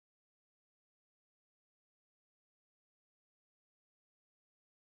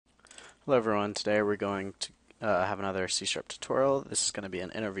Hello everyone, today we're going to have another C# tutorial. This is going to be an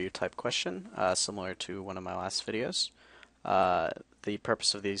interview type question, similar to one of my last videos. Uh, the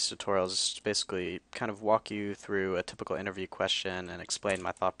purpose of these tutorials is to basically kind of walk you through a typical interview question and explain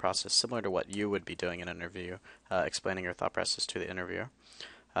my thought process, similar to what you would be doing in an interview, explaining your thought process to the interviewer.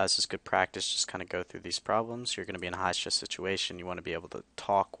 This is good practice, just kind of go through these problems. You're going to be in a high stress situation. You want to be able to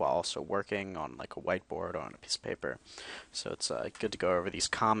talk while also working on like a whiteboard or on a piece of paper. So it's good to go over these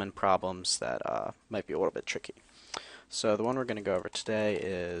common problems that might be a little bit tricky. So the one we're going to go over today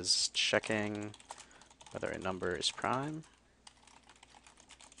is checking whether a number is prime.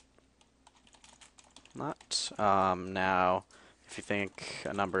 Not. Now, if you think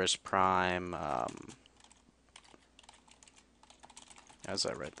a number is prime, as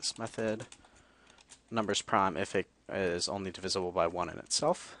I write this method, number is prime if it is only divisible by 1 in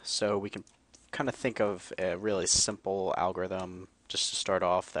itself. So we can kind of think of a really simple algorithm just to start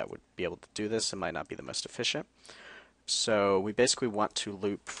off that would be able to do this. It might not be the most efficient. So we basically want to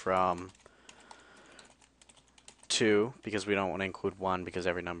loop from 2, because we don't want to include 1 because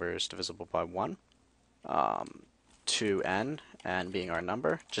every number is divisible by 1, to n being our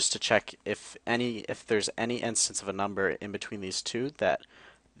number, just to check if there's any instance of a number in between these two that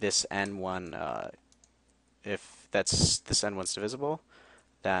this n1 if this n1's divisible,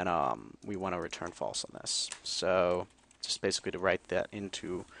 then we want to return false on this. So just basically to write that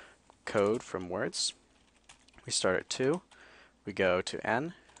into code from words, we start at 2, we go to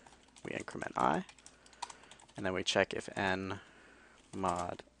n, we increment I, and then we check if n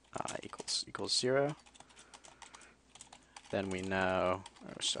mod I equals 0. Then we know,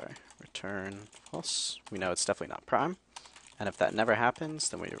 return false. We know it's definitely not prime. And if that never happens,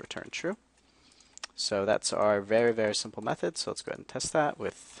 then we return true. So that's our very, very simple method. So let's go ahead and test that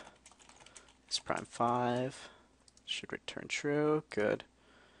with is prime 5. Should return true. Good.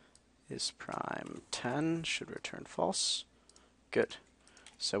 Is prime 10. Should return false. Good.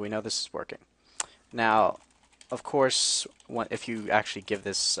 So we know this is working. Now, of course, if you actually give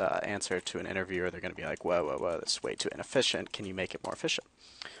this answer to an interviewer, they're going to be like, whoa, that's way too inefficient. Can you make it more efficient?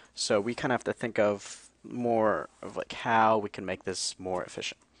 So we kind of have to think of more of like how we can make this more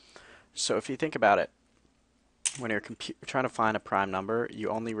efficient. So if you think about it, when you're trying to find a prime number, you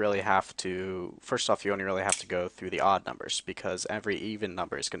only really have to, first off, you only really have to go through the odd numbers, because every even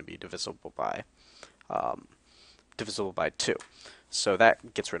number is going to be divisible by 2. So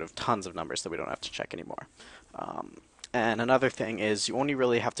that gets rid of tons of numbers that we don't have to check anymore. And another thing is you only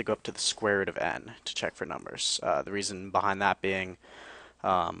really have to go up to the square root of n to check for numbers. The reason behind that being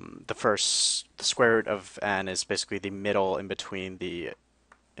the square root of n is basically the middle in between the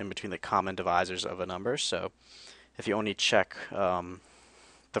common divisors of a number. So if you only check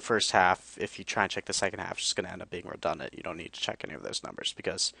the first half, if you try and check the second half, it's just going to end up being redundant. You don't need to check any of those numbers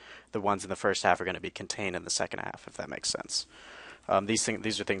because the ones in the first half are going to be contained in the second half, if that makes sense. These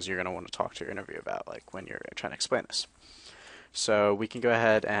are things you're going to want to talk to your interview about, like when you're trying to explain this. So we can go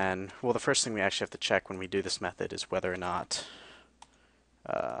ahead and, well, the first thing we actually have to check when we do this method is whether or not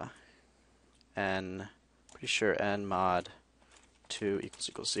pretty sure n mod 2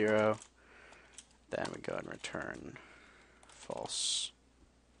 equals 0. Then we go and return false.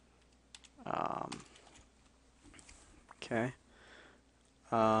 Okay.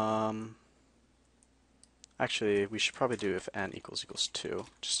 Actually, we should probably do if n equals 2,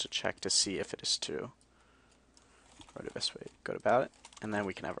 just to check to see if it is 2. Or the best way to go about it. And then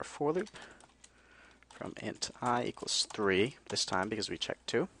we can have our for loop from int I equals 3 this time because we checked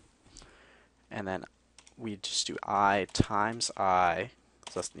 2. And then we just do I times I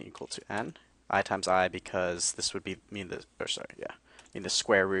is less than or equal to n. I times I because this would mean the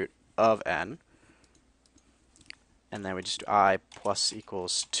square root of n. And then we just do I plus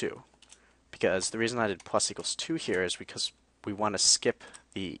equals 2. Because the reason I did plus equals 2 here is because we want to skip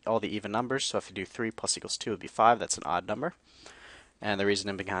all the even numbers. So if you do 3 plus equals 2, it would be 5. That's an odd number. And the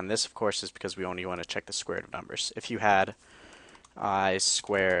reason behind this, of course, is because we only want to check the square root of numbers. If you had I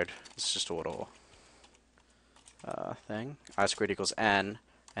squared, it's just a little thing, I squared equals n,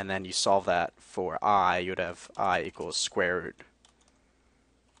 and then you solve that for I, you would have I equals square root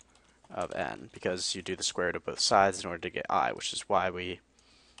of n, because you do the square root of both sides in order to get I, which is why we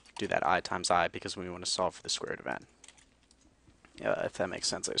do that I times I, because we want to solve for the square root of n. If that makes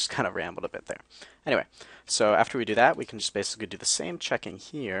sense, I just kind of rambled a bit there. Anyway, so after we do that, we can just basically do the same checking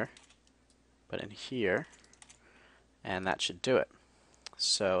here, but in here, and that should do it.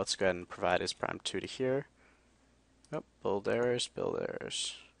 So let's go ahead and provide is prime 2 to here. Oh, build errors.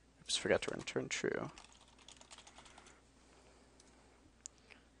 Oops, forgot to return true.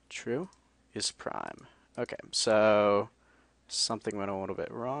 True is prime. Okay, so something went a little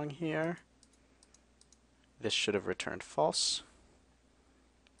bit wrong here. This should have returned false,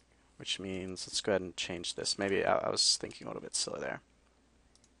 which means let's go ahead and change this. Maybe I was thinking a little bit silly there.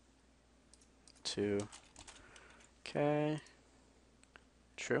 2, okay,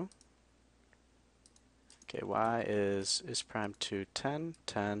 true. Okay, y is prime 2 10,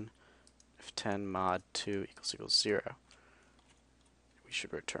 10, if 10 mod 2 equals 0. We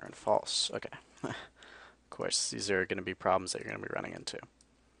should return false. Okay. Of course, these are going to be problems that you're going to be running into.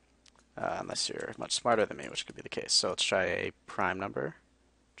 Unless you're much smarter than me, which could be the case. So let's try a prime number.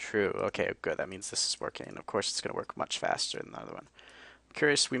 True. Okay, good. That means this is working. Of course, it's going to work much faster than the other one. I'm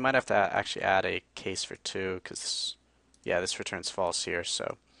curious, we might have to actually add a case for 2, because, yeah, this returns false here,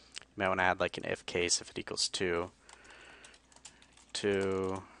 so you might want to add like an if case if it equals 2.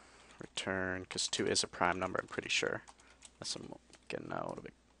 2 return, because 2 is a prime number, I'm pretty sure. Unless I'm getting a little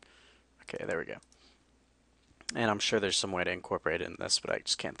bit. Okay, there we go. And I'm sure there's some way to incorporate it in this, but I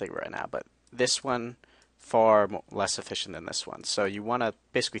just can't think right now. But this one, far less efficient than this one. So you want to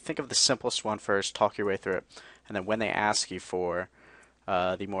basically think of the simplest one first, talk your way through it, and then when they ask you for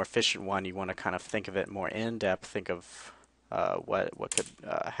the more efficient one, you want to kind of think of it more in depth. Think of what could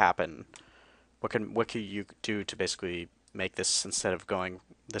happen. What could you do to basically make this, instead of going,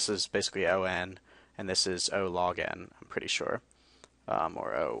 this is basically ON and this is O log N, I'm pretty sure,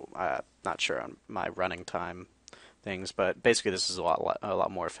 or O, not sure on my running time things, but basically this is a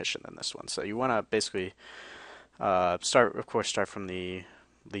lot more efficient than this one. So you want to basically start from the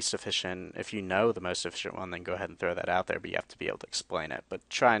least efficient. If you know the most efficient one, then go ahead and throw that out there, but you have to be able to explain it. But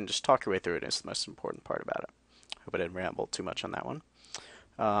try and just talk your way through it is the most important part about it. Hope I didn't ramble too much on that one.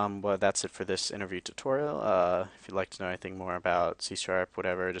 Well, that's it for this interview tutorial. If you'd like to know anything more about C#,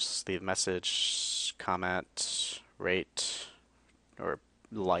 whatever, just leave a message, comment, rate, or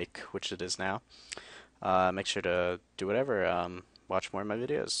like, which it is now. Make sure to do whatever. Watch more of my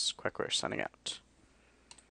videos. Quackworth signing out.